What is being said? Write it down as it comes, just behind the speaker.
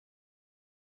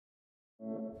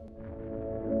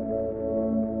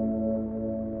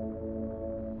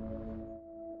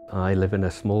I live in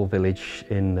a small village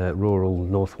in rural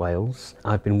North Wales.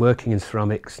 I've been working in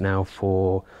ceramics now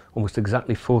for almost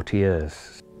exactly 40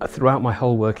 years. Throughout my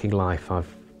whole working life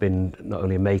I've been not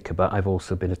only a maker but I've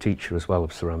also been a teacher as well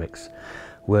of ceramics,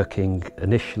 working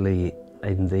initially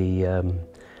in the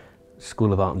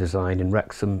School of Art and Design in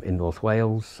Wrexham in North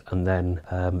Wales, and then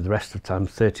the rest of the time,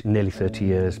 nearly 30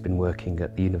 years, been working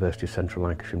at the University of Central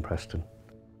Lancashire in Preston.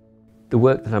 The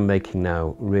work that I'm making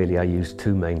now, really I use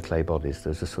two main clay bodies.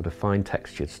 There's a sort of fine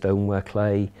textured stoneware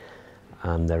clay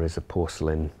and there is a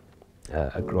porcelain,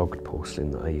 a grogged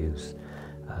porcelain that I use.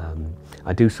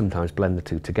 I do sometimes blend the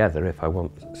two together if I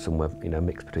want somewhere,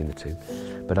 mixed between the two.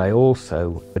 But I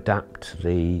also adapt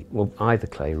either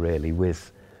clay really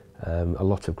with a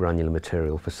lot of granular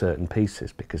material for certain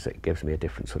pieces because it gives me a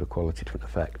different sort of quality, different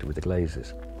effect with the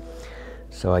glazes.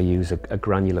 So I use a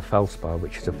granular feldspar,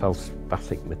 which is a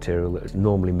feldspathic material that is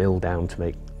normally milled down to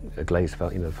make a glaze,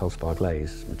 feldspar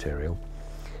glaze material.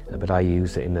 But I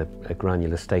use it in a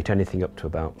granular state, anything up to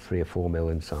about 3 or 4 mil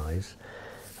in size.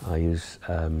 I use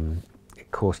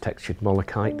coarse textured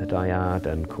molokite that I add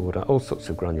and cordite, all sorts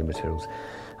of granular materials.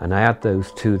 And I add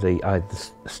those to either the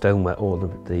stoneware or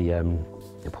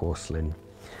the porcelain,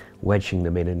 wedging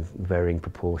them in varying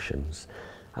proportions.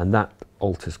 And that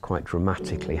alters quite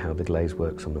dramatically how the glaze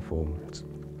works on the form.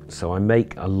 So I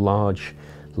make a large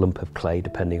lump of clay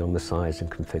depending on the size and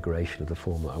configuration of the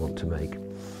form that I want to make.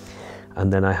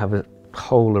 And then I have a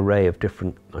whole array of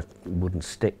different wooden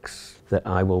sticks that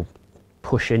I will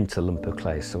push into the lump of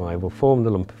clay. So I will form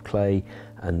the lump of clay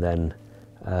and then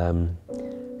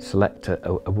select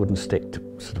a wooden stick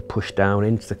to sort of push down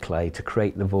into the clay to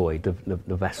create the void,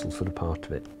 the vessel sort of part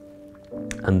of it.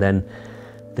 And then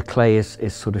the clay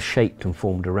is sort of shaped and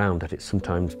formed around it. It's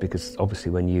sometimes, because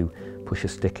obviously when you push a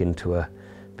stick into a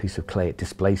piece of clay, it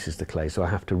displaces the clay. So I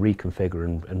have to reconfigure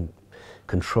and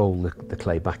control the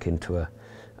clay back into a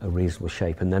reasonable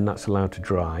shape. And then that's allowed to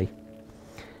dry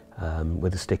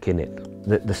with the stick in it.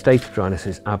 The state of dryness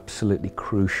is absolutely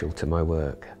crucial to my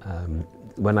work.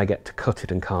 When I get to cut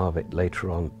it and carve it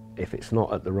later on, if it's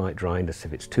not at the right dryness,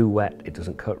 if it's too wet, it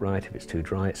doesn't cut right. If it's too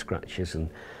dry, it scratches. And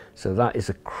so that is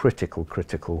a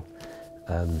critical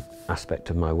aspect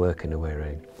of my work in a way.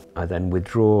 Really. I then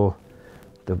withdraw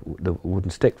the wooden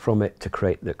stick from it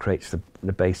that creates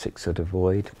the basic sort of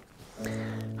void.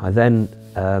 I then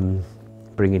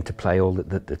bring into play all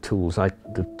the tools.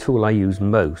 The tool I use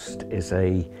most is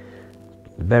a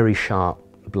very sharp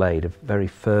blade, a very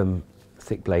firm,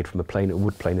 thick blade from a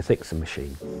wood planer thixer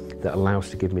machine that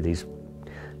allows to give me these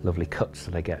lovely cuts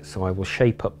that I get. So I will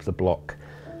shape up the block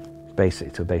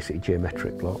to a basic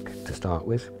geometric block to start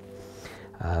with,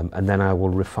 and then I will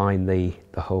refine the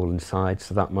hole inside.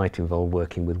 So that might involve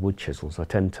working with wood chisels. I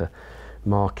tend to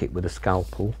mark it with a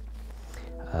scalpel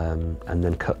and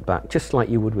then cut back, just like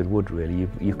you would with wood really.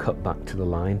 You cut back to the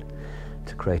line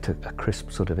to create a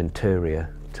crisp sort of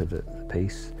interior to the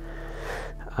piece.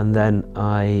 And then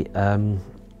I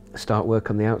start work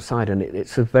on the outside, and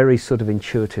it's a very sort of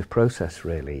intuitive process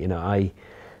really.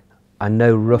 I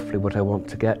know roughly what I want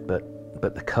to get, but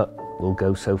the cut will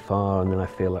go so far and then I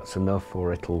feel that's enough,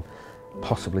 or it'll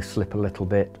possibly slip a little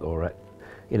bit, or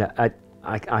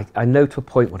I know to a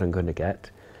point what I'm going to get,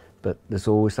 but there's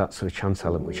always that sort of chance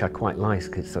element which I quite like,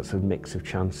 because that's a mix of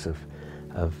chance of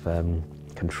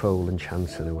control and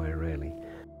chance in a way really.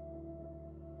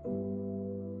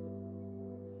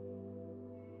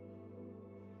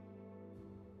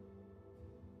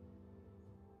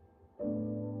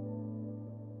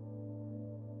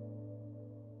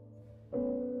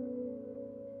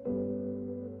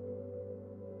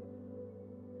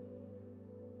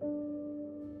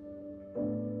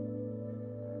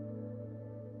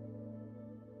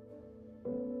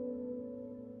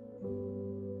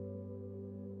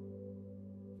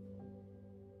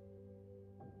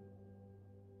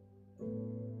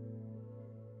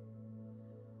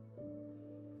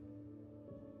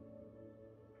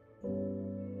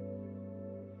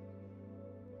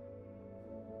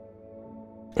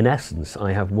 In essence,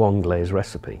 I have one glaze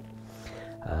recipe.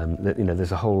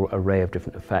 There's a whole array of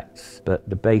different effects, but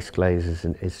the base glaze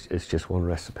is just one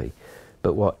recipe.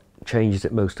 But what changes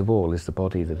it most of all is the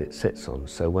body that it sits on.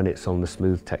 So when it's on the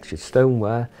smooth textured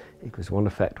stoneware, it gives one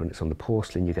effect. When it's on the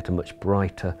porcelain, you get a much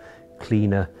brighter,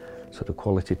 cleaner sort of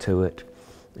quality to it.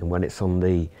 And when it's on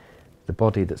the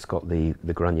body that's got the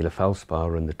granular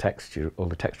feldspar and the texture, all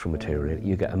the textural material,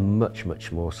 you get a much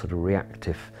more sort of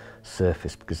reactive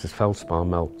surface, because the feldspar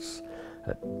melts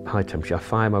at high temperature. I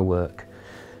fire my work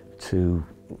to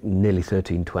nearly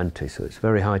 1320, so it's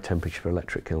very high temperature for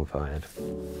electric kiln fired.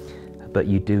 But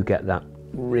you do get that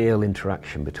real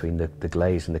interaction between the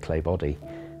glaze and the clay body,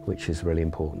 which is really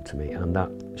important to me, and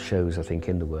that shows, I think,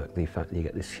 in the work, the fact that you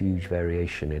get this huge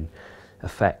variation in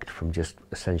effect from just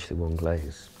essentially one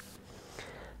glaze.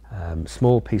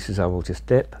 Small pieces I will just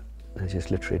dip, they're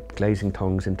just literally glazing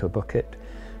tongs into a bucket,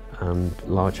 and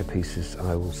larger pieces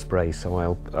I will spray. So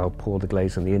I'll pour the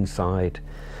glaze on the inside,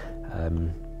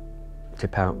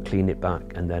 tip out, clean it back,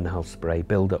 and then I'll spray,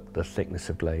 build up the thickness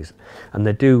of glaze. And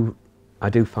I do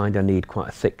find I need quite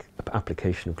a thick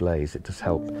application of glaze. It does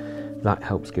help. That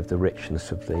helps give the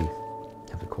richness of the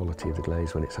quality of the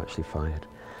glaze when it's actually fired.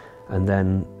 And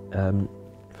then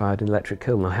fired in electric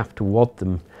kiln, I have to wad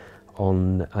them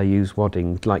on. I use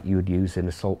wadding like you would use in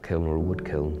a salt kiln or a wood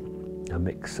kiln, a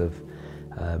mix of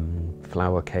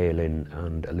flour, kaolin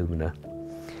and alumina,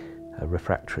 a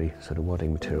refractory sort of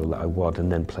wadding material that I wad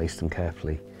and then place them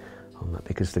carefully on that,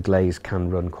 because the glaze can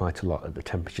run quite a lot at the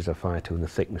temperatures I fire to and the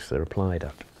thickness they're applied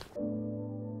at.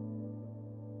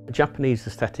 Japanese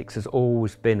aesthetics has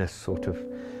always been a sort of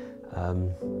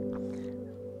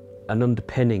an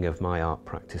underpinning of my art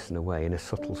practice in a way, in a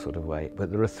subtle sort of way. But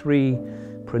there are three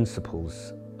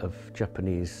principles of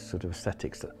Japanese sort of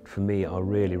aesthetics that for me are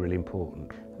really, really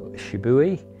important.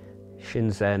 Shibui,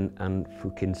 Shinzen and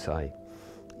Fukinsai.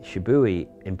 Shibui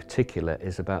in particular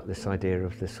is about this idea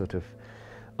of this sort of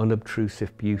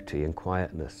unobtrusive beauty and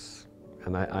quietness.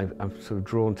 And I'm sort of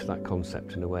drawn to that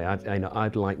concept in a way.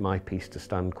 I'd like my piece to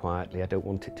stand quietly. I don't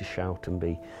want it to shout and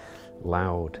be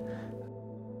loud.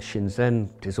 Shinzen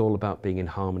is all about being in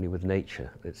harmony with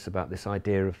nature. It's about this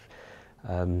idea of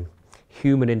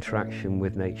human interaction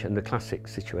with nature. And the classic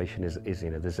situation is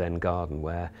the Zen garden,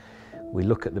 where we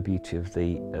look at the beauty of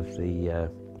the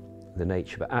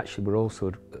nature, but actually we're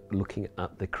also looking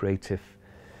at the creative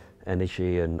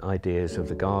energy and ideas of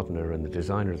the gardener and the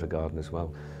designer of the garden as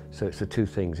well. So it's the two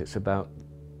things. It's about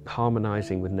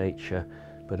harmonizing with nature,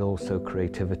 but also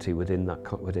creativity within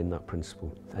that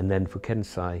principle. And then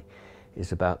Fukensai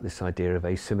is about this idea of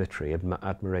asymmetry,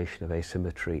 admiration of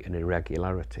asymmetry and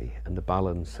irregularity, and the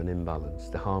balance and imbalance,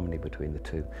 the harmony between the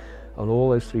two. And all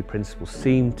those three principles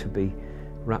seem to be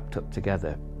wrapped up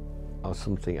together or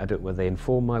something. I don't know whether they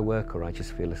inform my work or I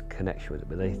just feel a connection with it,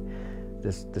 but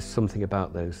there's something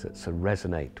about those that sort of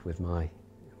resonate with my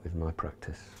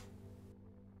practice.